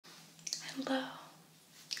Hello.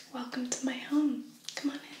 Welcome to my home.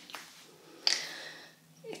 Come on in.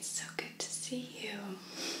 It's so good to see you.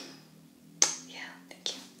 Yeah,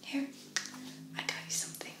 thank you. Here, I got you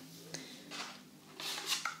something.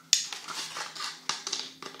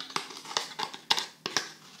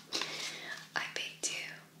 I baked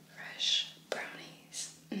you fresh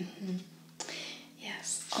brownies.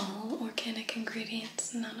 Yes, all organic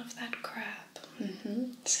ingredients, none of that crap.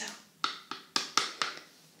 So, you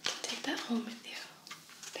can take that home with you.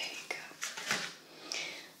 There you go.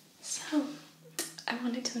 So, I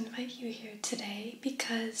wanted to invite you here today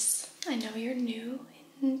because I know you're new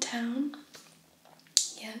in town.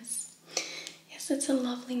 Yes, it's a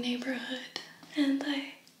lovely neighborhood, and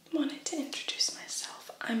I wanted to introduce myself.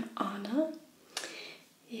 I'm Anna.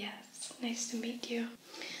 Yes, nice to meet you.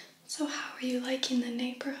 So how are you liking the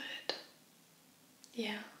neighborhood?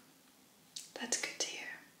 Yeah, that's good to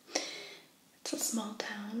hear. It's a small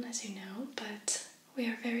town, as you know, but we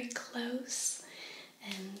are very close,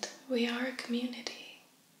 and we are a community.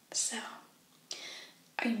 So,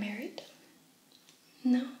 are you married?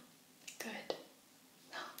 No? Good.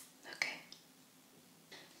 No? Okay.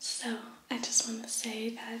 So, I just want to say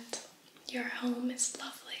that your home is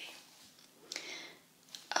lovely.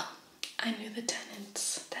 Oh, I knew the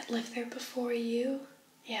tenants that lived there before you.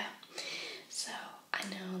 Yeah. So, I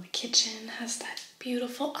know the kitchen has that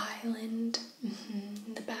beautiful island.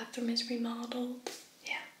 The bathroom is remodeled.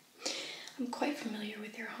 Yeah. I'm quite familiar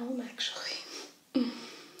with your home, actually.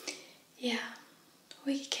 Yeah.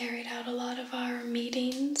 We carried out a lot of our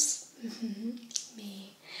meetings.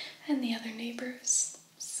 Me and the other neighbors.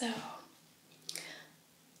 So,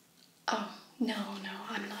 oh, no,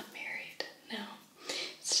 I'm not married. No,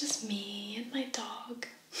 it's just me and my dog.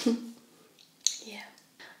 Yeah.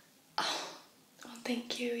 Oh, well,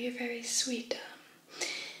 thank you. You're very sweet.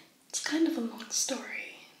 It's kind of a long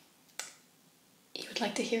story. You would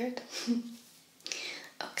like to hear it?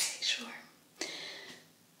 Okay, sure.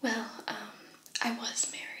 Well, I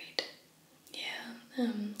was married. Yeah,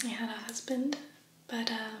 I had a husband,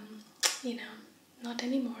 but, not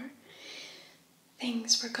anymore.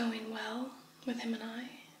 Things were going well with him and I,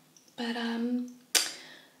 but,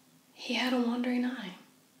 he had a wandering eye.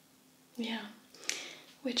 Yeah,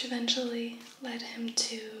 which eventually led him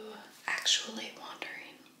to actually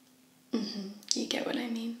wandering. You get what I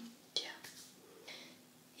mean? Yeah.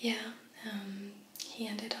 Yeah, he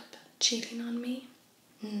ended up cheating on me.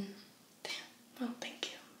 Damn. Well,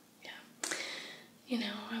 thank you.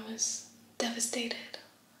 Yeah. I was devastated.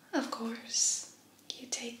 Of course, you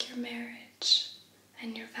take your marriage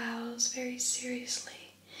and your vows very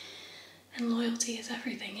seriously. And loyalty is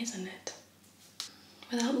everything, isn't it?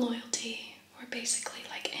 Without loyalty, we're basically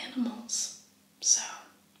like animals. So,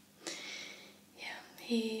 yeah,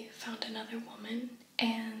 he found another woman,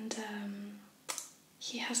 and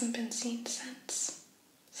he hasn't been seen since.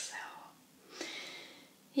 So,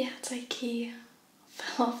 yeah, it's like he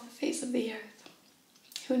fell off the face of the earth.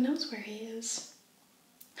 Who knows where he is?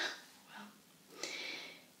 Well,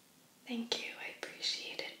 thank you, I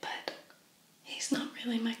appreciate it, but he's not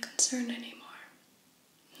really my concern anymore.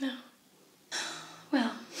 No.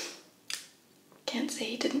 Well, can't say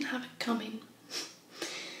he didn't have it coming.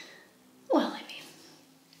 Well, I mean,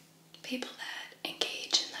 people that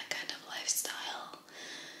engage in that kind of lifestyle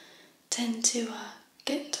tend to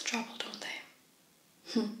get into trouble, don't they?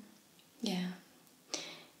 Yeah.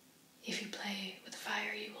 If you play with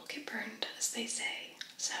fire, you will get burned, as they say.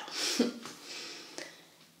 So,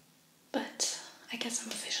 but I guess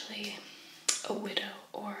I'm officially a widow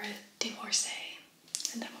or a divorcee,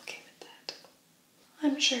 and I'm okay with that.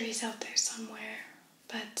 I'm sure he's out there somewhere,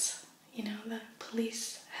 but, the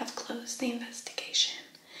police have closed the investigation,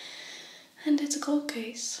 and it's a cold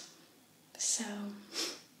case. So,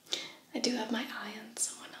 I do have my eye on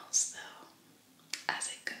someone else, though, as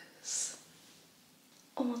it goes.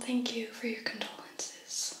 Oh, well, thank you for your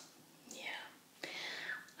condolences. Yeah,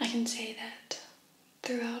 I can say that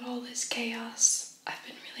throughout all this chaos, I've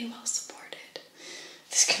been really well supported.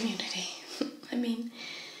 This community. I mean,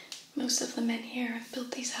 most of the men here have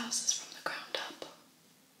built these houses from the ground up.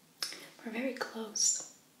 We're very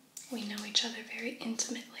close. We know each other very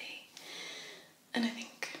intimately. And I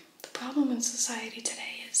think the problem in society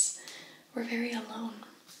today is we're very alone.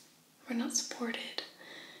 We're not supported.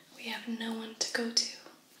 We have no one to go to.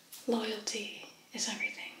 Loyalty is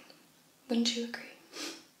everything. Wouldn't you agree?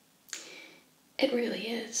 It really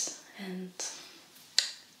is. And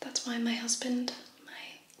that's why my husband,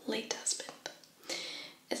 my late husband,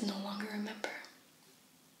 is no longer a member.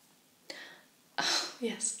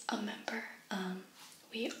 Yes, a member.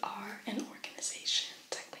 We are an organization,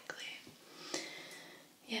 technically.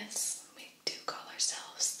 Yes, we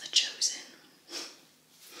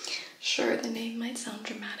Sure, the name might sound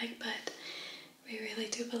dramatic, but we really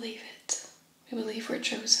do believe it. We believe we're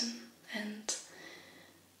chosen, and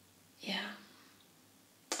yeah.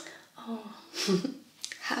 Oh,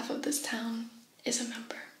 half of this town is a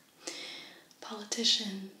member.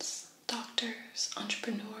 Politicians, doctors,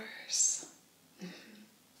 entrepreneurs.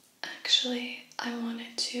 Actually, I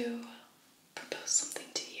wanted to propose something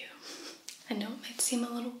to you. I know it might seem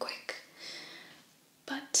a little quick,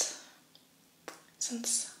 but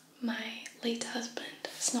since my late husband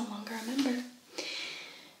is no longer a member,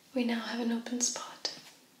 we now have an open spot.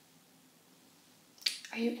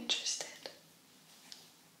 Are you interested?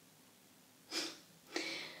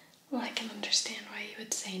 Well, I can understand why you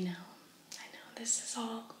would say no. I know this is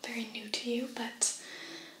all very new to you, but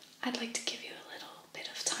I'd like to give you a little bit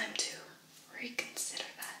of time to reconsider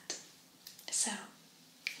that. So,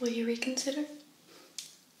 will you reconsider?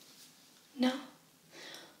 No?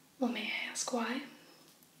 Well, may I ask why?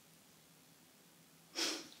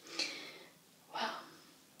 Well,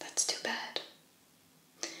 that's too bad.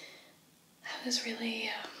 I was really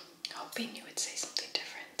hoping you would say something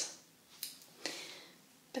different.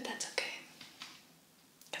 But that's okay,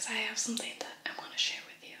 because I have something that I want to share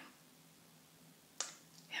with you.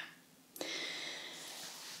 Yeah.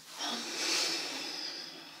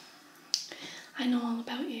 I know all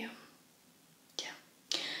about you. Yeah.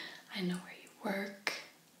 I know where you work.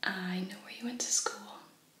 I know where you went to school.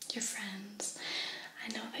 Your friends. I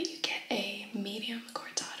know that you get a medium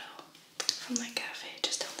cortado from my cafe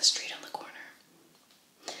just down the street on the corner.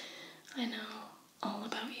 I know all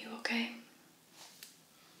about you, okay?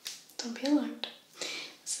 Don't be alarmed.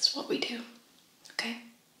 This is what we do, okay?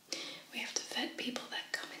 We have to vet people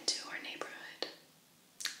that come into our neighborhood.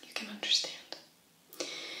 You can understand.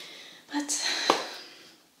 But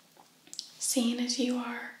seeing as you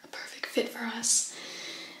are a perfect fit for us,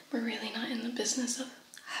 we're really not in the business of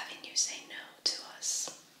having you say no to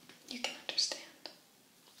us. You can understand.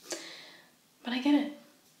 But I get it.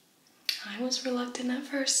 I was reluctant at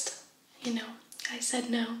first. You know, I said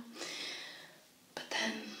no. But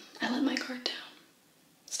then I let my guard down.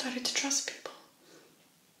 Started to trust people.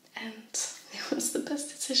 And it was the best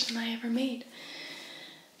decision I ever made.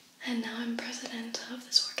 And now I'm president of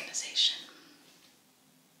this organization.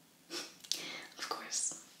 Of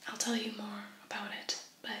course, I'll tell you more about it,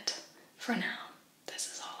 but for now, this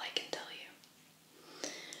is all I can tell you.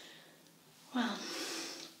 Well,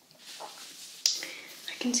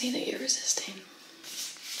 I can see that you're resisting.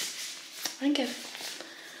 I get it.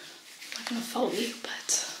 I'm not gonna fault you,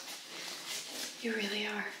 but you really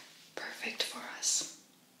are perfect for us.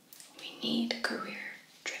 We need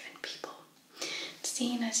career-driven people.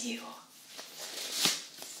 Seeing as you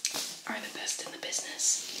are the best in the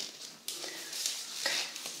business, okay,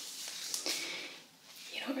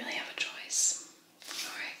 you don't really have a choice.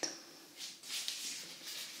 Alright.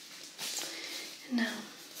 And now,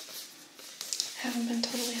 I haven't been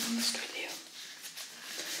totally honest with you.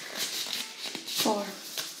 Or,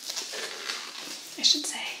 I should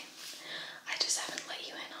say, I just haven't let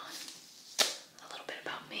you in on a little bit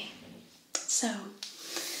about me. So,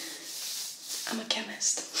 I'm a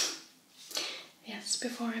chemist. Yes,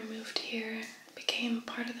 before I moved here, became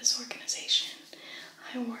part of this organization,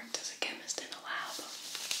 I worked as a chemist in a lab.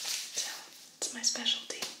 So, it's my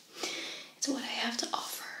specialty. It's what I have to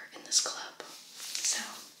offer in this club. So,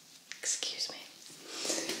 excuse me.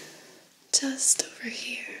 Just over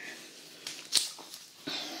here.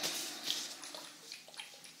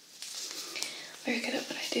 Very good at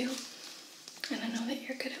what I do, and I know that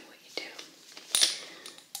you're good at what you do.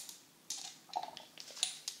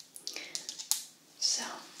 So,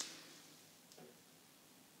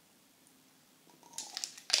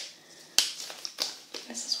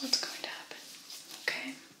 this is what's going to happen,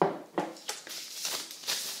 okay?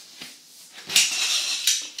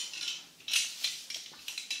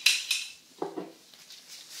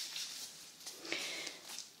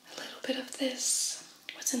 A little bit of this,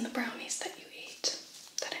 what's in the brownies that you eat,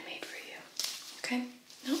 that I made for you, okay?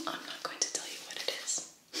 No, I'm not going to tell you what it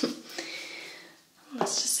is.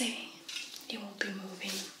 Let's just say you won't be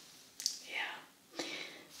moving. Yeah.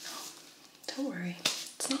 No, don't worry.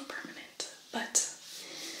 It's not permanent, but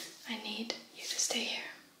I need you to stay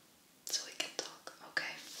here so we can talk,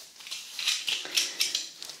 okay?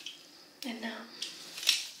 And now,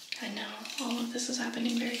 I know all of this is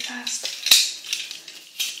happening very fast,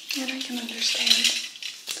 and I can understand.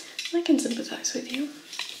 I can sympathize with you.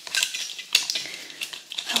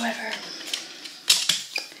 However,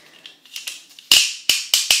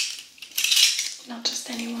 not just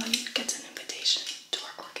anyone gets an invitation to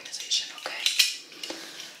our organization, okay?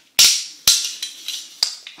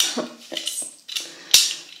 Yes,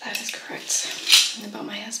 that is correct. part. And about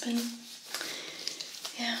my husband,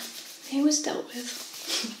 yeah, he was dealt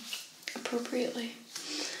with appropriately.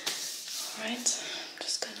 Alright, I'm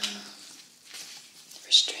just gonna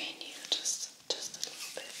restrain you just a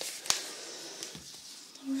little bit.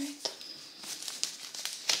 Alright.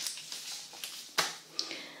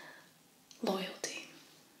 Loyalty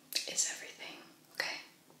is everything, okay?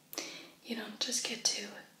 You don't just get to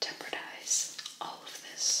jeopardize all of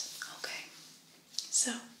this, okay?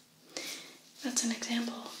 So, that's an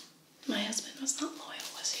example. My husband was not loyal,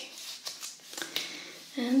 was he?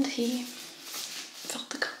 And he felt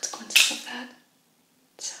the consequences of that.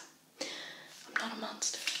 So, I'm not a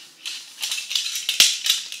monster.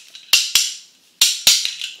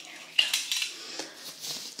 Here we go.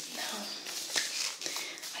 Now,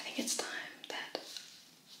 I think it's time that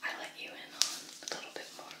I let you in on a little bit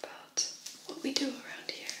more about what we do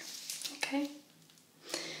around here, okay?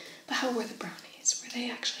 But how were the brownies? Were they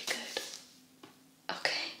actually good?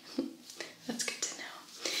 Okay, that's good to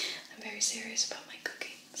know. I'm very serious about my cooking.